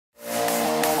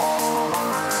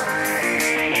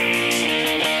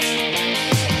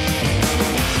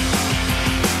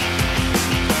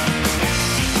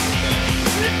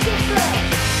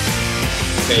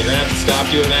Okay, you're gonna have to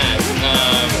stop doing that.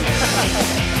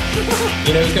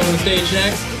 You know who's coming on the stage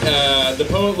next? The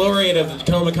poet laureate of the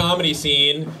Tacoma comedy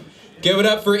scene. Give it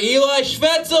up for Eli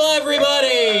Schvetzel,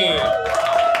 everybody!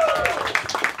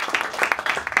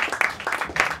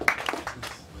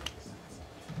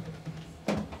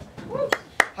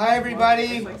 Hi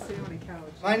everybody,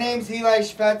 my name's Eli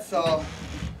Schvetzel,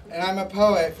 and I'm a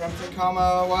poet from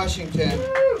Tacoma, Washington.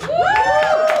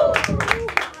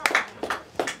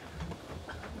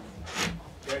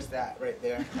 There's that right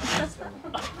there.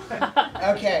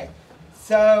 Okay,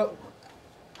 so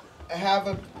I have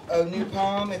a new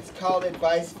poem. It's called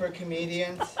Advice for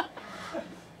Comedians.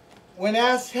 When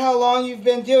asked how long you've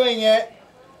been doing it,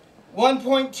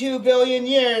 1.2 billion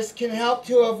years can help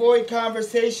to avoid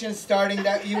conversations starting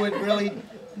that you would really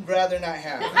rather not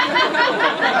have.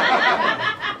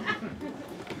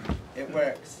 It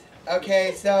works.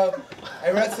 Okay, so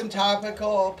I wrote some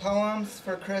topical poems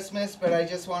for Christmas, but I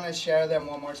just want to share them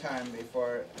one more time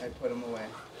before I put them away.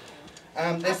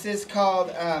 This is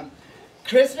called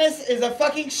Christmas is a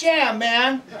fucking sham,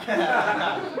 man.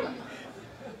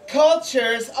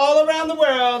 Cultures all around the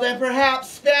world, and perhaps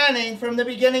spanning from the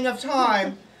beginning of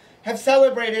time, have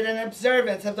celebrated an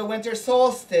observance of the winter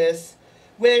solstice,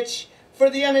 which, for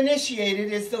the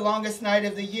uninitiated, is the longest night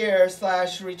of the year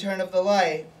 / return of the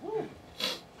light.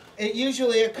 It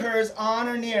usually occurs on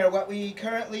or near what we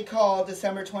currently call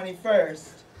December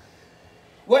 21st.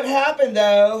 What happened,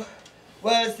 though,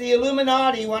 was the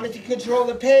Illuminati wanted to control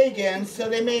the pagans, so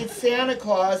they made Santa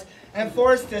Claus and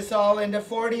forced us all into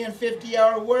 40 and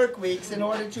 50-hour work weeks in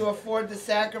order to afford the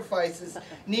sacrifices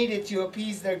needed to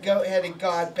appease their goat-headed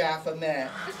god Baphomet.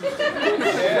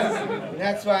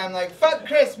 That's why I'm like, fuck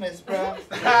Christmas, bro.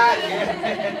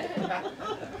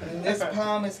 And this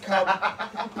poem is called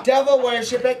Devil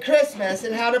Worship at Christmas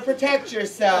and How to Protect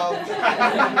Yourself.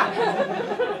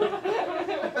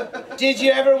 Did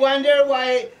you ever wonder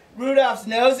why Rudolph's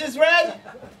nose is red?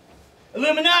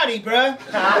 Illuminati, bruh.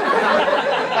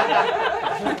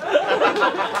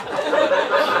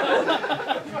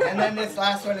 And then this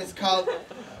last one is called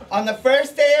On the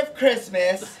First Day of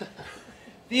Christmas,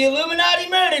 the Illuminati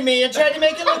murdered me and tried to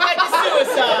make it look like a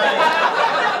suicide.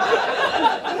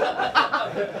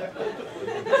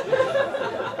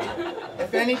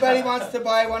 If anybody wants to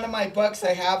buy one of my books,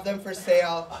 I have them for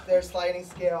sale. They're a sliding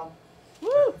scale.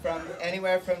 From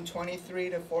anywhere from $23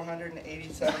 to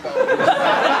 $487.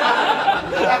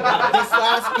 This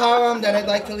last poem that I'd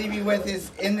like to leave you with is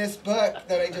in this book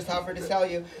that I just offered to sell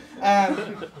you,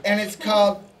 and it's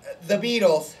called The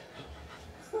Beatles.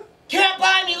 Can't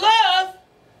buy me love,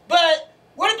 but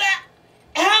what about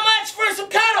how much for some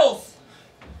cuddles?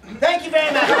 Thank you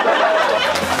very much.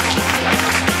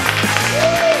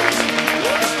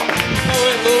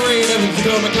 Poet laureate of the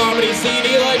Tacoma comedy scene,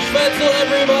 Eli Schvetzel,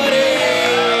 everybody.